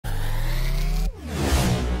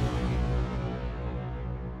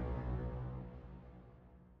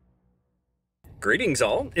Greetings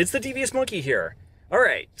all, it's the Devious Monkey here.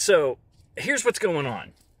 Alright, so here's what's going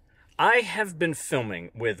on. I have been filming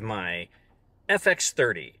with my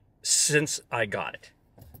FX30 since I got it.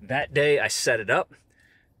 That day I set it up,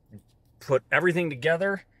 put everything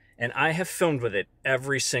together, and I have filmed with it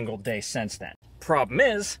every single day since then. Problem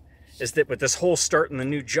is that with this whole starting the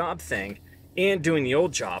new job thing and doing the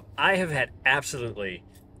old job, I have had absolutely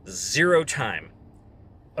zero time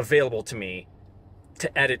available to me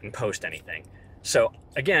to edit and post anything. So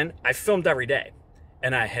again, I filmed every day,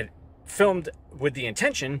 and I had filmed with the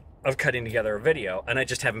intention of cutting together a video, and I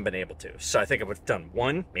just haven't been able to. So I think I've done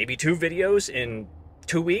one, maybe two videos in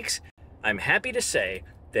 2 weeks. I'm happy to say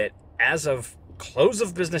that as of close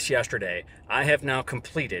of business yesterday, I have now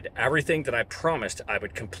completed everything that I promised I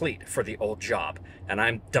would complete for the old job, and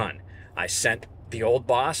I'm done. I sent the old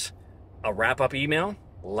boss a wrap-up email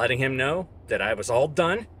letting him know that I was all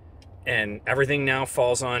done, and everything now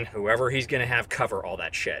falls on whoever he's gonna have cover all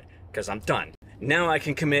that shit, because I'm done. Now I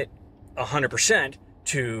can commit 100%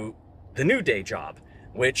 to the new day job,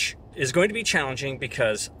 which is going to be challenging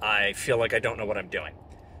because I feel like I don't know what I'm doing.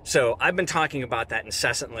 So I've been talking about that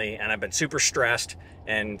incessantly, and I've been super stressed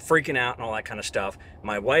and freaking out and all that kind of stuff.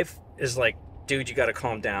 My wife is like, dude, you gotta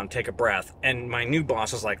calm down, take a breath. And my new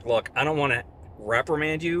boss is like, look, I don't wanna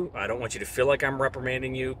reprimand you. I don't want you to feel like I'm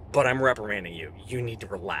reprimanding you, but I'm reprimanding you. You need to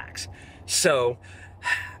relax. So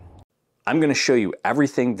I'm going to show you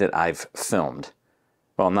everything that I've filmed.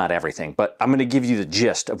 Well, not everything, but I'm going to give you the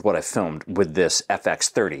gist of what I filmed with this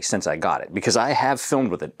FX30 since I got it, because I have filmed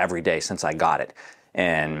with it every day since I got it,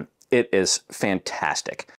 and it is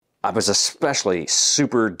fantastic. I was especially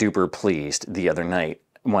super duper pleased the other night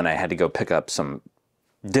when I had to go pick up some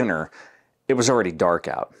dinner. It was already dark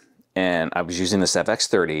out, and I was using this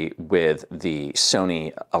FX30 with the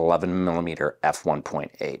Sony 11mm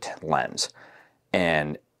f1.8 lens,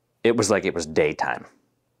 and it was like it was daytime.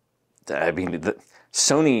 I mean,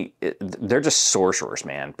 Sony, they're just sorcerers,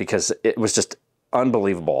 man, because it was just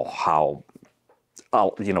unbelievable how,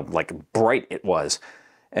 you know, like bright it was.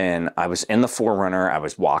 And I was in the 4Runner, I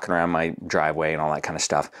was walking around my driveway and all that kind of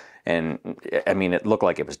stuff, and I mean, it looked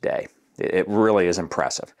like it was day. It really is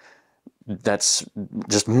impressive. That's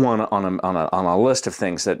just one on a list of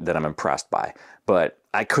things that I'm impressed by. But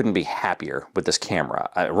I couldn't be happier with this camera.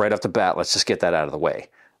 Right off the bat, let's just get that out of the way.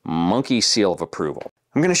 Monkey seal of approval.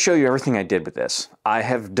 I'm going to show you everything I did with this. I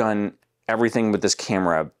have done everything with this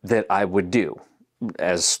camera that I would do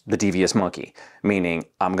as the Devious Monkey, meaning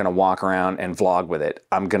I'm going to walk around and vlog with it.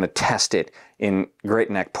 I'm going to test it in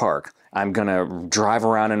Great Neck Park. I'm going to drive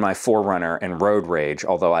around in my 4Runner and road rage,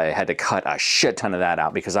 although I had to cut a shit ton of that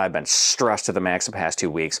out because I've been stressed to the max the past 2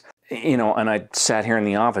 weeks. You know, and I sat here in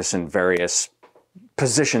the office in various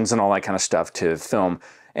positions and all that kind of stuff to film,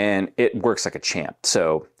 and it works like a champ.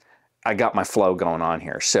 So I got my flow going on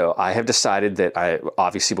here. So I have decided that I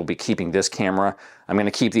obviously will be keeping this camera. I'm going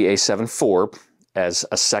to keep the A7 IV as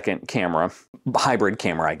a second camera, hybrid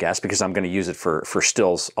camera, I guess, because I'm going to use it for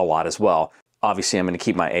stills a lot as well. Obviously, I'm going to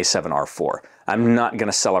keep my A7R4. I'm not going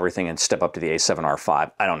to sell everything and step up to the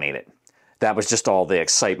A7R5. I don't need it. That was just all the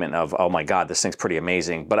excitement of, oh my God, this thing's pretty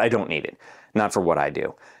amazing, but I don't need it. Not for what I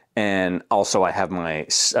do. And also I have my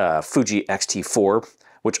Fuji X-T4,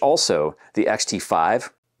 which also, the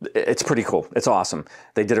X-T5, it's pretty cool. It's awesome.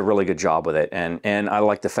 They did a really good job with it, and I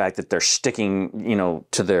like the fact that they're sticking, you know,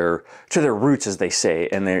 to their roots, as they say,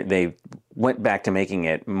 and they went back to making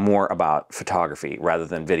it more about photography rather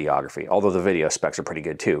than videography. Although the video specs are pretty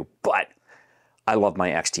good too. But I love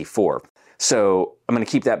my X-T4, so I'm going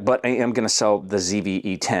to keep that. But I am going to sell the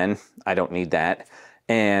ZV-e10. I don't need that,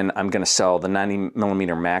 and I'm going to sell the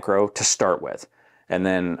 90mm macro to start with. And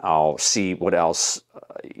then I'll see what else,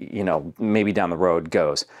 you know, maybe down the road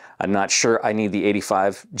goes. I'm not sure I need the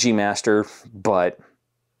 85 G Master, but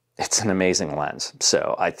it's an amazing lens.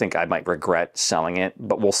 So I think I might regret selling it,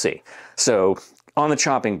 but we'll see. So on the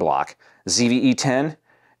chopping block, ZV-e10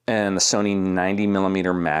 and the Sony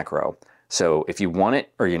 90mm macro. So if you want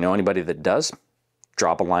it, or you know anybody that does,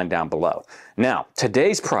 drop a line down below. Now,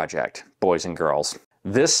 today's project, boys and girls,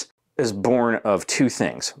 this is born of two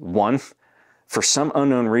things. One, for some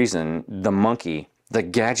unknown reason, the monkey, the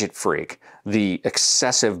gadget freak, the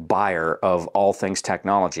excessive buyer of all things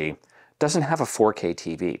technology, doesn't have a 4K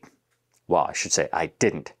TV. Well, I should say I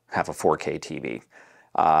didn't have a 4K TV.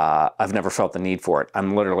 I've never felt the need for it.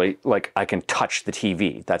 I'm literally, like, I can touch the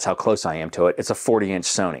TV. That's how close I am to it. It's a 40-inch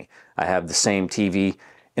Sony. I have the same TV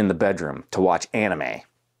in the bedroom to watch anime.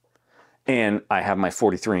 And I have my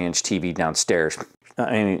 43-inch TV downstairs.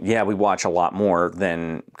 I mean, yeah, we watch a lot more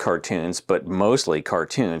than cartoons, but mostly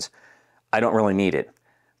cartoons. I don't really need it.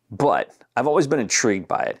 But I've always been intrigued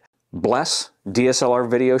by it. bless DSLR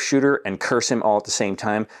video shooter and curse him all at the same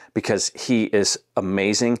time, because he is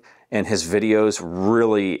amazing and his videos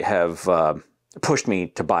really have pushed me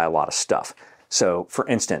to buy a lot of stuff. So for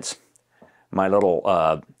instance, my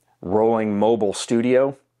little rolling mobile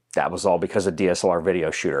studio, that was all because of DSLR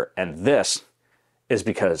video shooter. And this is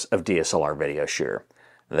because of DSLR video shooter.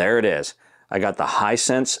 There it is. I got the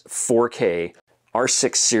Hisense 4K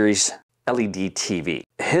R6 series LED TV.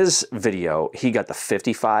 His video, he got the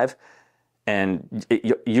 55, and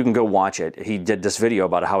you can go watch it. He did this video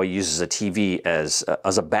about how he uses a TV as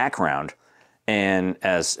a background and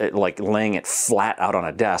as like laying it flat out on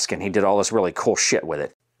a desk, and he did all this really cool shit with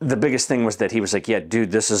it. The biggest thing was that he was like, yeah,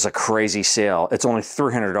 dude, this is a crazy sale. It's only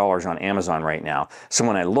 $300 on Amazon right now. So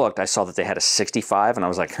when I looked, I saw that they had a 65, and I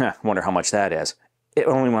was like, huh, wonder how much that is. It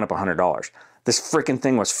only went up $100. This freaking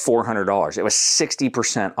thing was $400. It was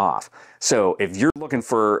 60% off. So if you're looking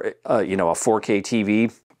for, you know, a 4K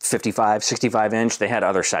TV, 55, 65 inch, they had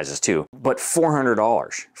other sizes too, but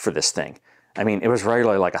 $400 for this thing. I mean, it was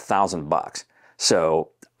regularly like $1,000. So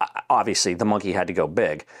obviously the monkey had to go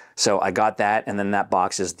big. So I got that, and then that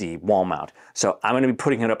box is the wall mount. So I'm going to be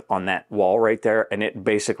putting it up on that wall right there, and it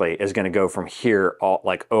basically is going to go from here all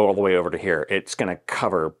the way over to here. It's going to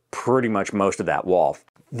cover pretty much most of that wall.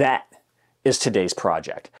 That is today's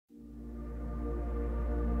project.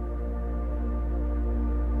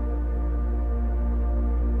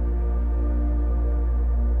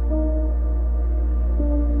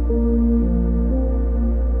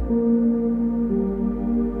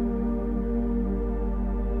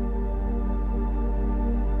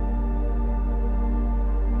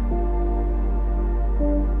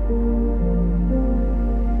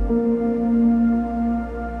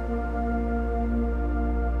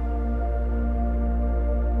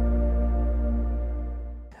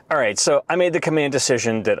 All right, so I made the command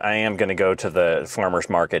decision that I am going to go to the farmer's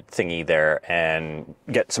market thingy there and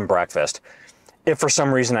get some breakfast. If for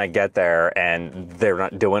some reason I get there and they're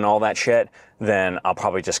not doing all that shit, then I'll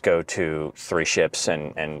probably just go to Three Ships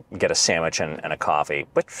and get a sandwich and a coffee.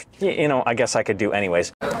 But, you know, I guess I could do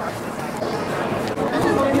anyways.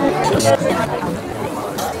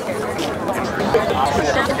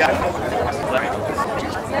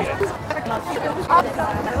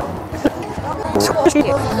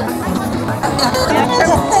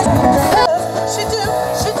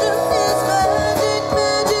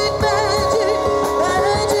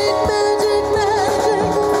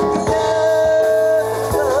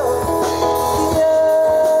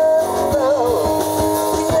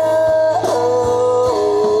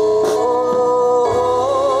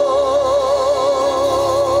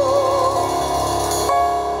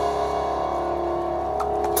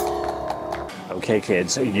 Okay,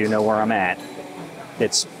 kids, you know where I'm at.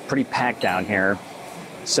 It's pretty packed down here,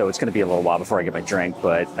 so it's going to be a little while before I get my drink,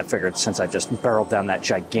 but I figured since I just barreled down that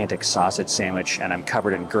gigantic sausage sandwich and I'm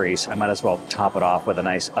covered in grease, I might as well top it off with a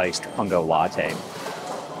nice iced Pungo latte.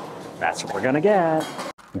 That's what we're going to get.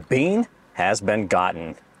 Bean has been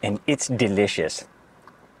gotten, and it's delicious.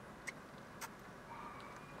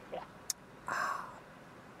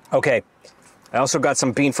 Okay, I also got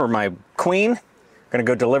some bean for my queen. Gonna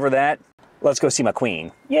go deliver that. Let's go see my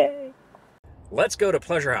queen. Yay! Let's go to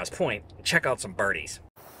Pleasure House Point and check out some birdies.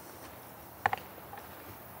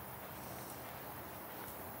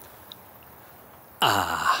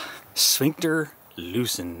 Ah, sphincter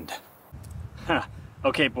loosened. Huh.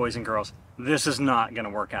 Okay, boys and girls, this is not gonna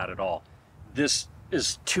work out at all. This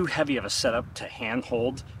is too heavy of a setup to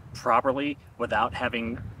handhold properly without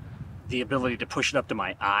having the ability to push it up to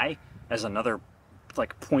my eye as another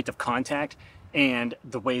like point of contact. And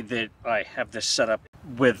the way that I have this set up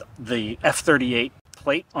with the f/38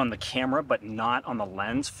 plate on the camera but not on the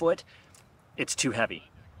lens foot, it's too heavy.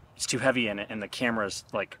 It's too heavy, and the camera's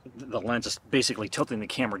like, the lens is basically tilting the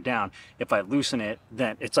camera down. If I loosen it,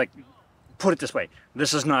 then it's like, put it this way,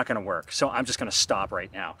 this is not gonna work. So I'm just gonna stop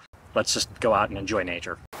right now. Let's just go out and enjoy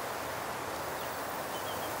nature.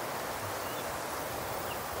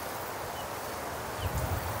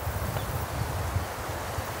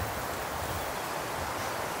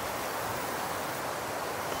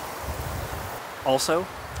 Also,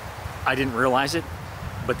 I didn't realize it,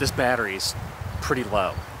 but this battery's pretty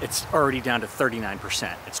low. It's already down to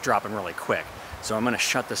 39%. It's dropping really quick. So I'm gonna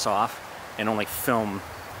shut this off and only film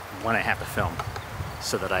when I have to film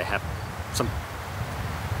so that I have some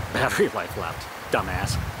battery life left.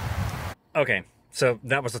 Dumbass. Okay, so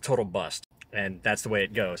that was a total bust, and that's the way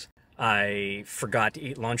it goes. I forgot to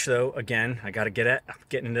eat lunch though, again. I gotta get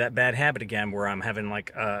into that bad habit again where I'm having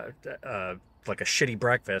like like a shitty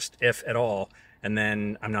breakfast, if at all, and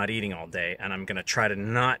then I'm not eating all day. And I'm gonna try to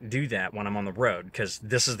not do that when I'm on the road, because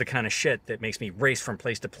this is the kind of shit that makes me race from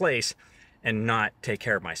place to place and not take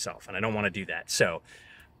care of myself, and I don't want to do that. So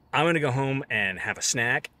I'm gonna go home and have a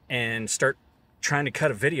snack and start trying to cut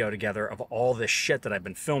a video together of all this shit that I've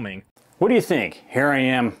been filming. What do you think? Here I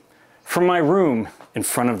am from my room in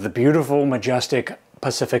front of the beautiful, majestic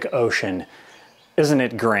Pacific Ocean. Isn't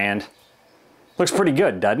it grand? Looks pretty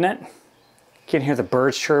good, doesn't it? You can hear the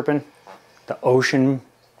birds chirping, the ocean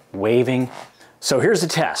waving. So here's the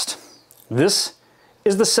test. This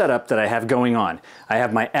is the setup that I have going on. I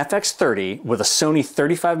have my FX30 with a Sony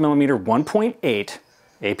 35mm 1.8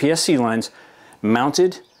 APS-C lens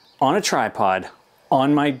mounted on a tripod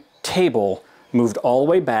on my table, moved all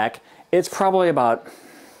the way back. It's probably about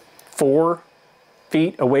 4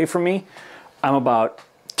 feet away from me. I'm about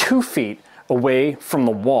 2 feet away from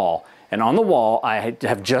the wall. And on the wall, I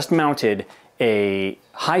have just mounted a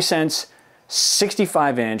Hisense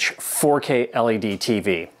 65-inch 4K LED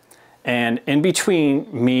TV. And in between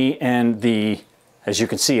me and the, as you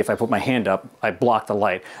can see, if I put my hand up, I block the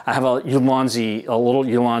light. I have a little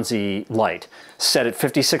Ulanzi light set at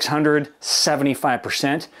 5600,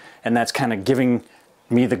 75%, and that's kind of giving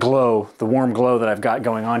me the glow, the warm glow that I've got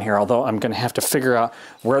going on here, although I'm gonna have to figure out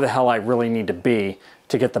where the hell I really need to be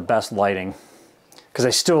to get the best lighting, because I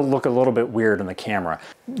still look a little bit weird in the camera.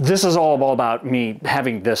 This is all about me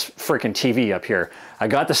having this freaking TV up here. I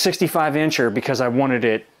got the 65-incher because I wanted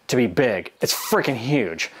it to be big. It's freaking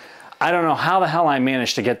huge. I don't know how the hell I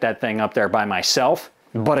managed to get that thing up there by myself,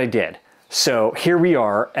 but I did. So here we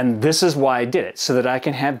are, and this is why I did it, so that I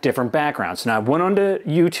can have different backgrounds. Now I went onto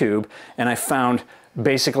YouTube and I found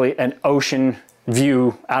basically an ocean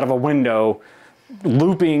view out of a window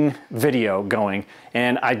looping video going,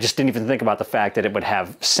 and I just didn't even think about the fact that it would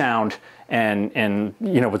have sound and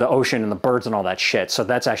you know, with the ocean and the birds and all that shit. So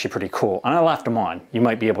that's actually pretty cool. And I left them on. You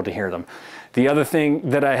might be able to hear them. The other thing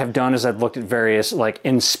that I have done is I've looked at various, like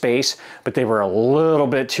in space, but they were a little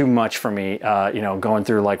bit too much for me, you know, going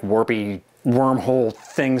through like warpy wormhole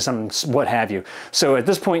things and what have you. So at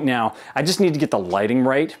this point now, I just need to get the lighting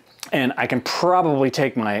right. And I can probably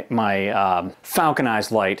take my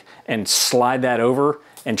Falconized light and slide that over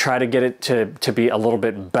and try to get it to be a little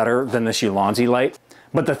bit better than this Ulanzi light.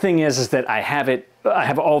 But the thing is that I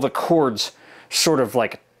have all the cords sort of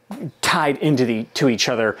like tied to each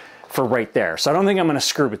other for right there. So I don't think I'm gonna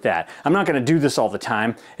screw with that. I'm not gonna do this all the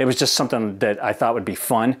time. It was just something that I thought would be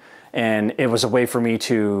fun. And it was a way for me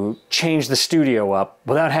to change the studio up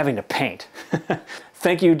without having to paint.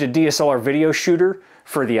 Thank you to DSLR Video Shooter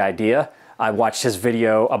for the idea. I watched his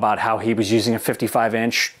video about how he was using a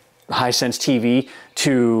 55-inch Hisense TV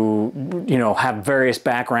to, you know, have various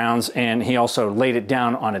backgrounds, and he also laid it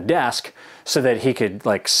down on a desk so that he could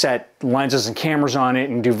like set lenses and cameras on it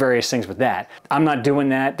and do various things with that. I'm not doing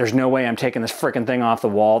that. There's no way I'm taking this freaking thing off the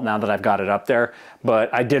wall now that I've got it up there,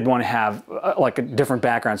 but I did want to have like different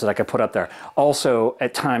backgrounds that I could put up there. Also,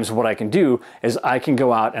 at times what I can do is I can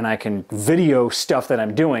go out and I can video stuff that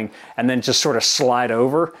I'm doing and then just sort of slide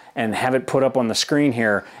over and have it put up on the screen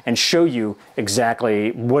here and show you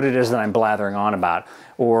exactly what it is that I'm blathering on about,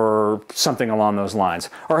 or something along those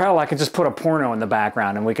lines. Or hell, I could just put a porno in the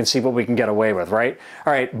background and we can see what we can get away with, right?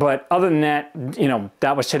 All right, but other than that, you know,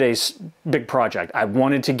 that was today's big project. I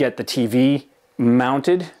wanted to get the TV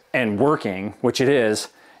mounted and working, which it is,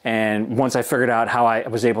 and once I figured out how I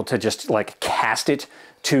was able to just like cast it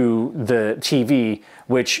to the TV,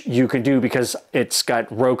 which you can do because it's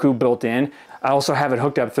got Roku built in. I also have it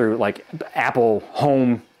hooked up through like Apple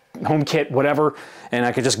HomeKit, whatever, and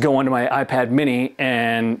I could just go onto my iPad mini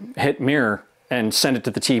and hit mirror and send it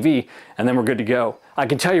to the TV, and then we're good to go. I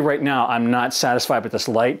can tell you right now, I'm not satisfied with this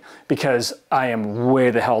light because I am way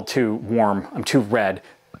the hell too warm. I'm too red,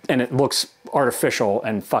 and it looks artificial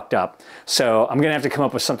and fucked up. So I'm gonna have to come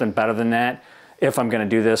up with something better than that if I'm gonna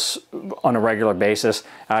do this on a regular basis.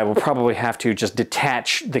 I will probably have to just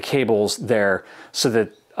detach the cables there so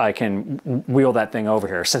that I can wheel that thing over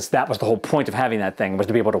here, since that was the whole point of having that thing, was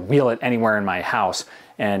to be able to wheel it anywhere in my house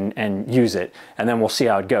and use it, and then we'll see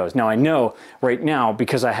how it goes. Now I know right now,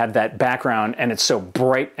 because I have that background and it's so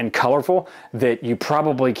bright and colorful, that you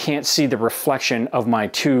probably can't see the reflection of my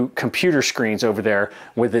two computer screens over there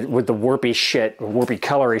with the warpy shit, warpy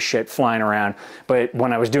colory shit flying around. But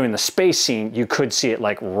when I was doing the space scene, you could see it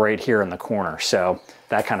like right here in the corner. So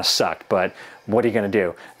that kind of sucked, but what are you gonna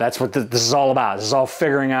do? That's what this is all about. This is all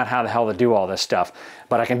figuring out how the hell to do all this stuff.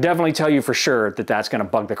 But I can definitely tell you for sure that that's gonna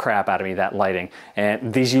bug the crap out of me, that lighting.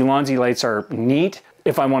 And these Ulanzi lights are neat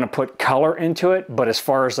if I wanna put color into it, but as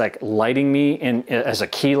far as like lighting me in as a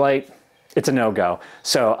key light, it's a no-go.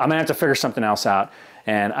 So I'm gonna have to figure something else out,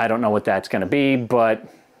 and I don't know what that's gonna be, but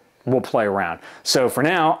we'll play around. So for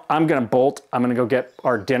now, I'm gonna bolt, I'm gonna go get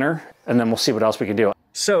our dinner, and then we'll see what else we can do.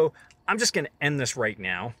 So I'm just gonna end this right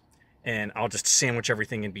now, and I'll just sandwich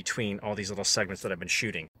everything in between all these little segments that I've been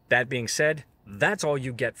shooting. That being said, that's all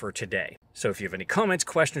you get for today. So if you have any comments,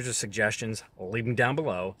 questions, or suggestions, leave them down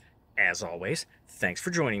below. As always, thanks for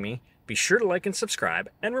joining me. Be sure to like and subscribe,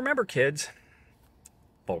 and remember, kids,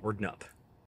 forward and up.